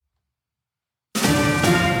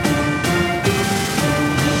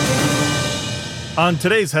On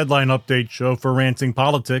today's Headline Update show for Ranting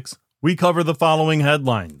Politics, we cover the following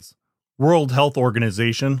headlines. World Health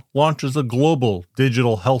Organization launches a global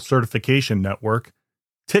digital health certification network.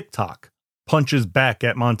 Tik Tok punches back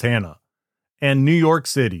at Montana. And New York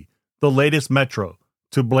City, the latest metro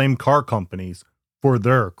to blame car companies for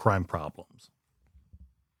their crime problems.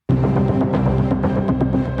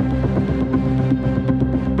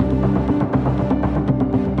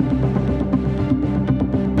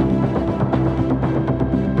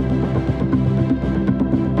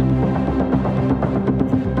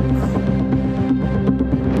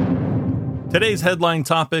 Today's headline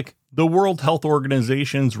topic, the World Health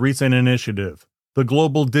Organization's recent initiative, the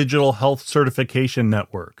Global Digital Health Certification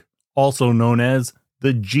Network, also known as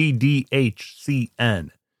the GDHCN.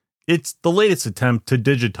 It's the latest attempt to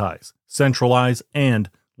digitize, centralize, and,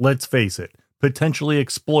 let's face it, potentially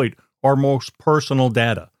exploit our most personal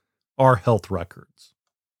data, our health records.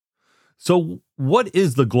 So, what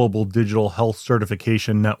is the Global Digital Health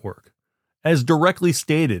Certification Network? As directly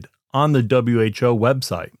stated on the WHO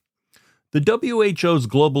website, the WHO's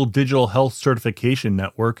Global Digital Health Certification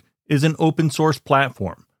Network is an open-source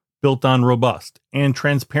platform built on robust and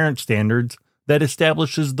transparent standards that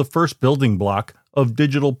establishes the first building block of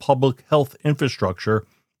digital public health infrastructure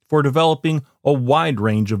for developing a wide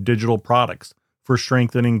range of digital products for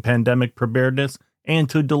strengthening pandemic preparedness and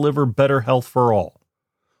to deliver better health for all.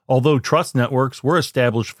 Although trust networks were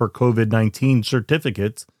established for COVID-19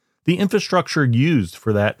 certificates, the infrastructure used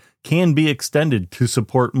for that can be extended to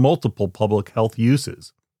support multiple public health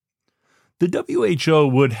uses. The WHO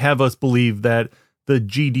would have us believe that the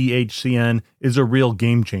GDHCN is a real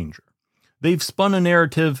game changer. They've spun a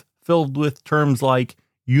narrative filled with terms like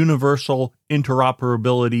universal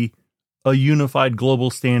interoperability, a unified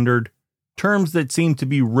global standard, terms that seem to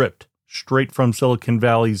be ripped straight from Silicon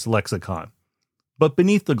Valley's lexicon. But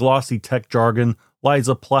beneath the glossy tech jargon lies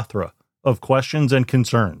a plethora of questions and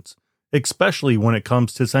concerns, especially when it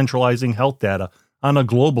comes to centralizing health data on a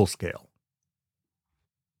global scale.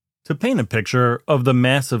 To paint a picture of the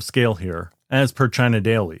massive scale here, as per China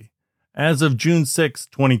Daily, as of June 6,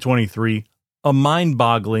 2023, a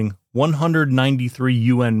mind-boggling 193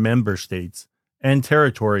 UN member states and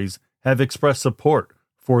territories have expressed support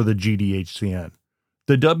for the GDHCN.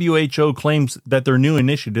 The WHO claims that their new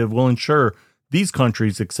initiative will ensure these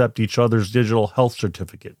countries accept each other's digital health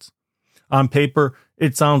certificates. On paper,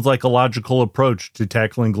 it sounds like a logical approach to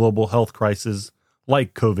tackling global health crises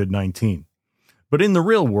like COVID-19. But in the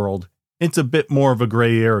real world, it's a bit more of a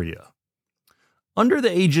gray area. Under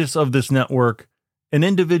the aegis of this network, an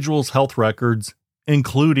individual's health records,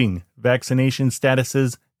 including vaccination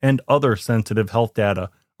statuses and other sensitive health data,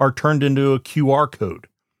 are turned into a QR code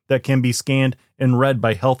that can be scanned and read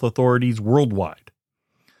by health authorities worldwide.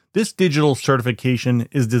 This digital certification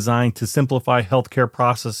is designed to simplify healthcare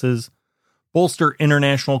processes, bolster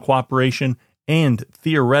international cooperation, and,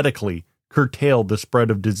 theoretically, curtail the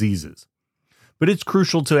spread of diseases. But it's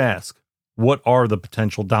crucial to ask, what are the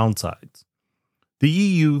potential downsides? The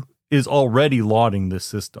EU is already lauding this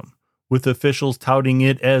system, with officials touting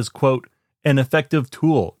it as, quote, an effective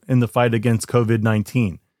tool in the fight against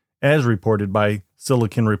COVID-19, as reported by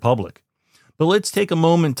Silicon Republic. But let's take a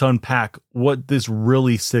moment to unpack what this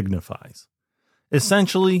really signifies.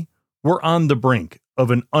 Essentially, we're on the brink of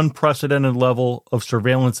an unprecedented level of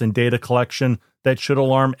surveillance and data collection that should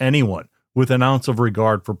alarm anyone with an ounce of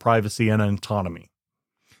regard for privacy and autonomy.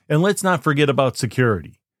 And let's not forget about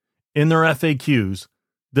security. In their FAQs,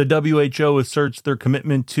 the WHO asserts their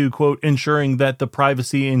commitment to, quote, ensuring that the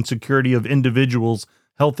privacy and security of individuals'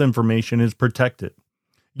 health information is protected.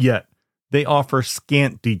 Yet, they offer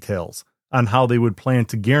scant details on how they would plan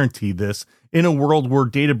to guarantee this in a world where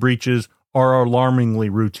data breaches are alarmingly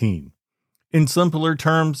routine. In simpler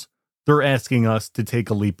terms, they're asking us to take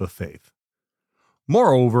a leap of faith.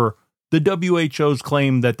 Moreover, the WHO's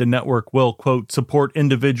claim that the network will, quote, support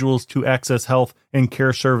individuals to access health and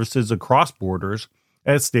care services across borders,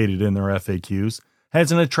 as stated in their FAQs,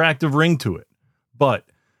 has an attractive ring to it. But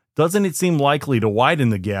doesn't it seem likely to widen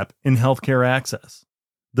the gap in healthcare access?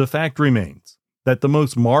 The fact remains that the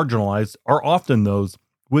most marginalized are often those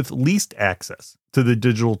with least access to the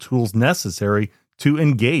digital tools necessary to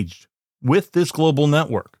engage with this global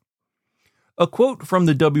network. A quote from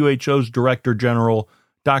the WHO's Director General,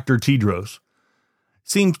 Dr. Tedros,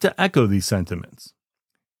 seems to echo these sentiments.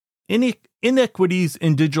 Inequities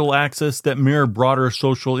in digital access that mirror broader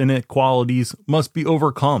social inequalities must be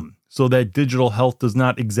overcome so that digital health does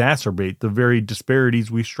not exacerbate the very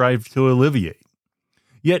disparities we strive to alleviate.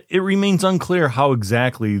 Yet it remains unclear how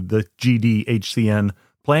exactly the GDHCN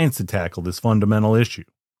plans to tackle this fundamental issue.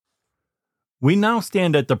 We now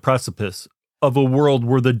stand at the precipice of a world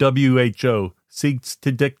where the WHO seeks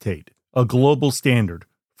to dictate a global standard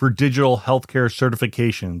for digital healthcare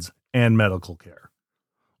certifications and medical care.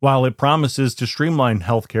 While it promises to streamline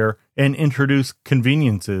healthcare and introduce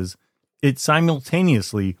conveniences, it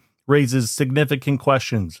simultaneously raises significant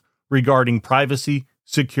questions regarding privacy,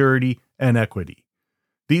 security, and equity.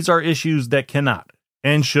 These are issues that cannot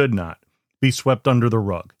and should not be swept under the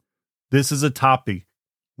rug. This is a topic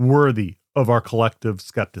worthy of our collective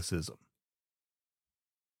skepticism.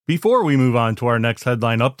 Before we move on to our next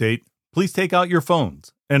headline update, please take out your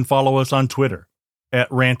phones and follow us on Twitter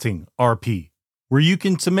 @RantingRP, where you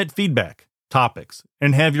can submit feedback, topics,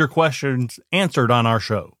 and have your questions answered on our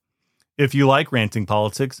show. If you like Ranting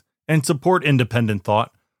Politics and support independent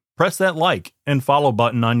thought, press that like and follow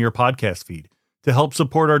button on your podcast feed to help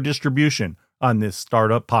support our distribution on this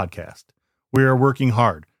startup podcast. We are working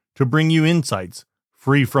hard to bring you insights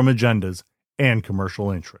free from agendas and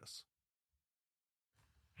commercial interests.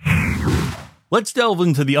 Let's delve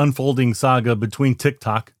into the unfolding saga between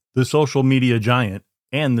TikTok, the social media giant,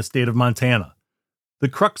 and the state of Montana. The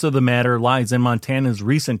crux of the matter lies in Montana's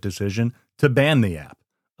recent decision to ban the app,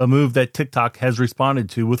 a move that TikTok has responded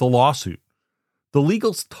to with a lawsuit. The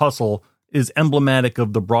legal tussle is emblematic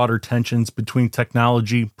of the broader tensions between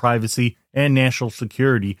technology, privacy, and national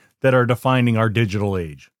security that are defining our digital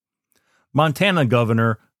age. Montana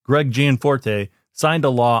Governor Greg Gianforte signed a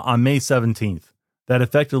law on May 17th that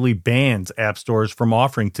effectively bans app stores from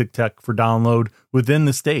offering TikTok for download within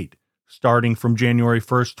the state, starting from January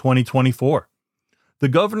 1st, 2024. The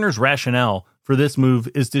governor's rationale for this move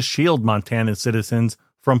is to shield Montana's citizens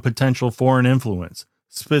from potential foreign influence,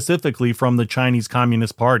 specifically from the Chinese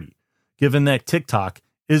Communist Party, given that TikTok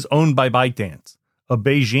is owned by ByteDance, a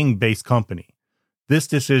Beijing-based company. This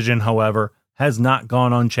decision, however, has not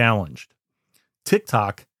gone unchallenged.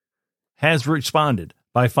 TikTok has responded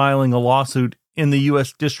by filing a lawsuit in the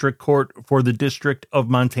U.S. District Court for the District of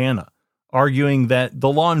Montana, arguing that the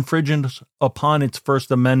law infringes upon its First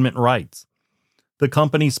Amendment rights. The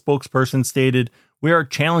company's spokesperson stated, "We are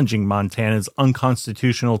challenging Montana's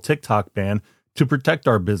unconstitutional TikTok ban to protect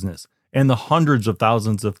our business and the hundreds of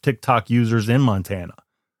thousands of TikTok users in Montana.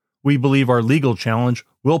 We believe our legal challenge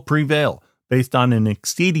will prevail based on an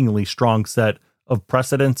exceedingly strong set of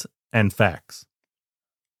precedents and facts."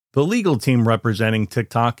 The legal team representing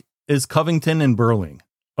TikTok is Covington & Burling,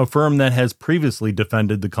 a firm that has previously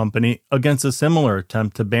defended the company against a similar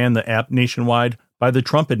attempt to ban the app nationwide by the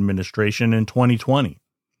Trump administration in 2020.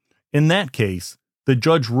 In that case, the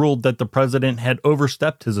judge ruled that the president had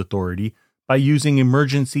overstepped his authority by using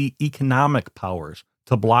emergency economic powers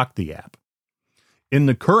to block the app. In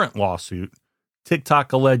the current lawsuit,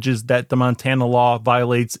 TikTok alleges that the Montana law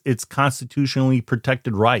violates its constitutionally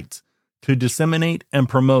protected rights to disseminate and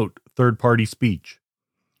promote third-party speech.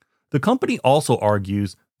 The company also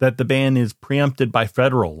argues that the ban is preempted by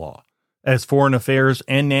federal law, as foreign affairs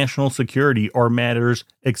and national security are matters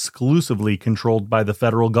exclusively controlled by the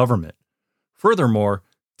federal government. Furthermore,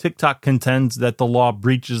 TikTok contends that the law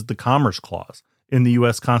breaches the Commerce Clause in the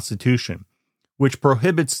U.S. Constitution, which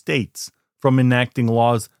prohibits states from enacting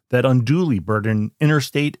laws that unduly burden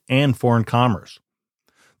interstate and foreign commerce.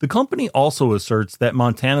 The company also asserts that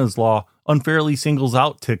Montana's law unfairly singles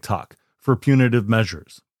out TikTok for punitive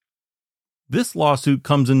measures. This lawsuit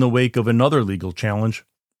comes in the wake of another legal challenge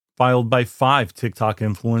filed by 5 TikTok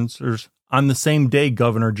influencers on the same day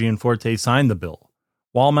Governor Gianforte signed the bill.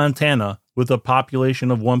 While Montana, with a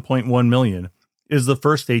population of 1.1 million, is the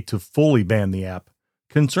first state to fully ban the app,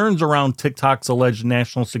 concerns around TikTok's alleged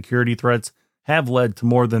national security threats have led to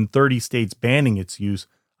more than 30 states banning its use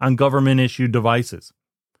on government-issued devices.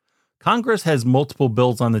 Congress has multiple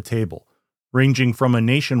bills on the table, ranging from a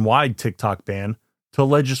nationwide TikTok ban to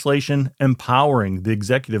legislation empowering the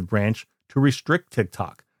executive branch to restrict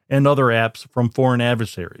TikTok and other apps from foreign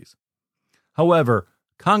adversaries. However,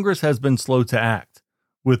 Congress has been slow to act,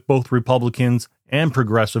 with both Republicans and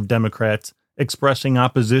progressive Democrats expressing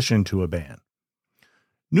opposition to a ban.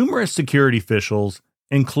 Numerous security officials,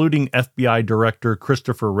 including FBI Director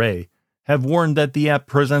Christopher Wray, have warned that the app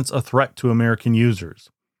presents a threat to American users.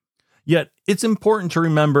 Yet, it's important to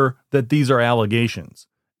remember that these are allegations,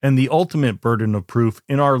 and the ultimate burden of proof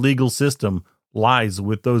in our legal system lies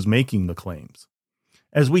with those making the claims.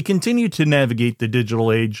 As we continue to navigate the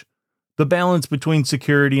digital age, the balance between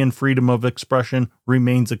security and freedom of expression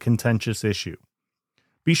remains a contentious issue.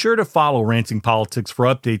 Be sure to follow Ranting Politics for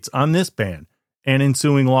updates on this ban and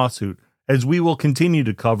ensuing lawsuit, as we will continue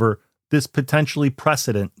to cover this potentially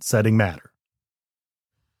precedent-setting matter.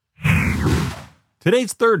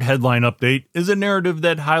 Today's third headline update is a narrative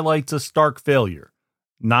that highlights a stark failure,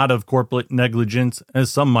 not of corporate negligence,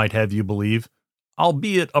 as some might have you believe,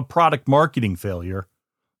 albeit a product marketing failure,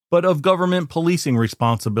 but of government policing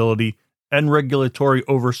responsibility and regulatory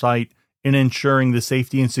oversight in ensuring the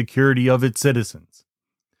safety and security of its citizens.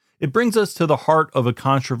 It brings us to the heart of a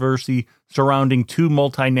controversy surrounding two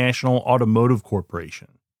multinational automotive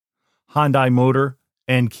corporations, Hyundai Motor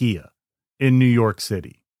and Kia, in New York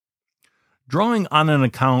City. Drawing on an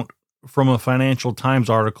account from a Financial Times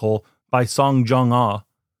article by Song Jung-ah,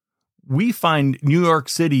 we find New York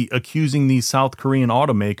City accusing these South Korean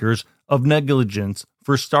automakers of negligence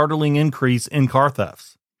for startling increase in car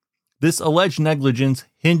thefts. This alleged negligence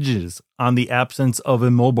hinges on the absence of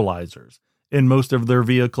immobilizers in most of their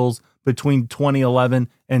vehicles between 2011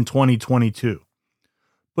 and 2022.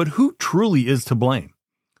 But who truly is to blame?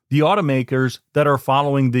 The automakers that are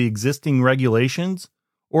following the existing regulations,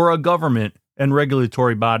 or a government and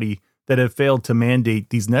regulatory body that have failed to mandate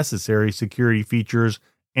these necessary security features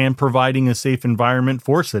and providing a safe environment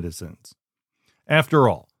for citizens? After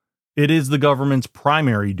all, it is the government's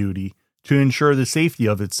primary duty to ensure the safety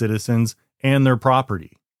of its citizens and their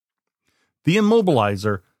property. The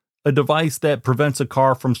immobilizer, a device that prevents a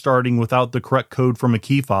car from starting without the correct code from a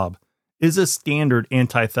key fob, is a standard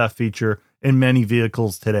anti-theft feature in many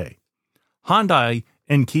vehicles today. Hyundai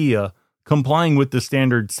and Kia, complying with the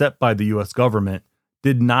standard set by the U.S. government,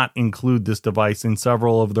 did not include this device in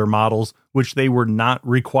several of their models, which they were not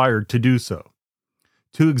required to do so.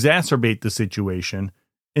 To exacerbate the situation,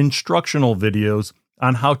 instructional videos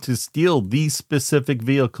on how to steal these specific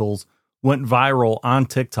vehicles went viral on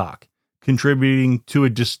TikTok, contributing to a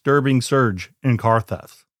disturbing surge in car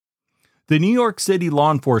thefts. The New York City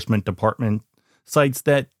Law Enforcement Department cites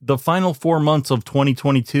that the final 4 months of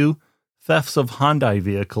 2022, thefts of Hyundai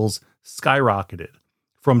vehicles skyrocketed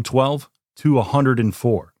from 12 to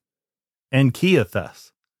 104, and Kia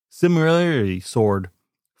thefts similarly soared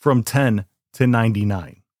from 10 to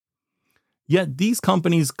 99. Yet these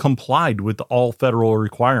companies complied with all federal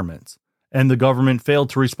requirements, and the government failed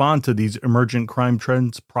to respond to these emergent crime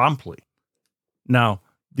trends promptly. Now,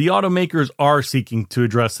 the automakers are seeking to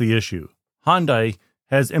address the issue. Hyundai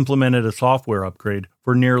has implemented a software upgrade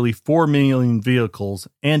for nearly 4 million vehicles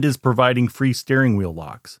and is providing free steering wheel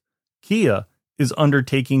locks. Kia is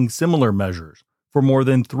undertaking similar measures for more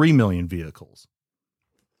than 3 million vehicles.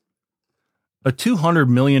 A $200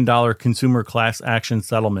 million consumer class action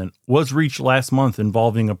settlement was reached last month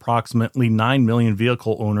involving approximately 9 million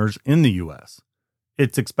vehicle owners in the U.S.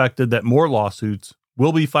 It's expected that more lawsuits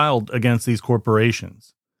will be filed against these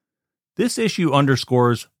corporations. This issue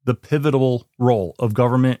underscores the pivotal role of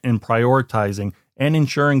government in prioritizing and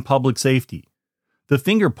ensuring public safety. The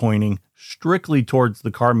finger pointing strictly towards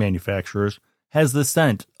the car manufacturers has the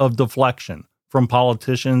scent of deflection from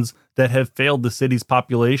politicians that have failed the city's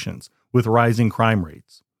populations with rising crime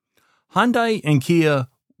rates. Hyundai and Kia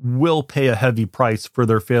will pay a heavy price for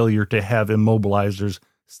their failure to have immobilizers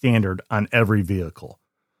standard on every vehicle.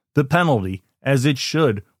 The penalty, as it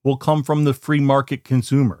should, will come from the free market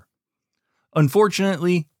consumer.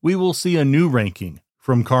 Unfortunately, we will see a new ranking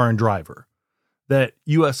from Car and Driver that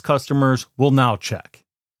U.S. customers will now check.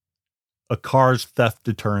 A car's theft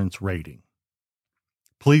deterrence rating.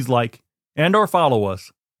 Please like and or follow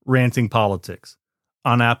us, Ranting Politics,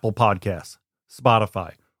 on Apple Podcasts,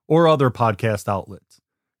 Spotify, or other podcast outlets.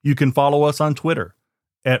 You can follow us on Twitter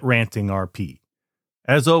 @RantingRP.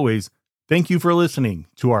 As always, thank you for listening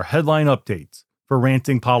to our headline updates for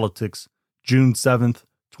Ranting Politics, June 7th,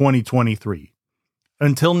 2023.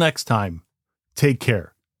 Until next time, take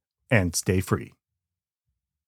care and stay free.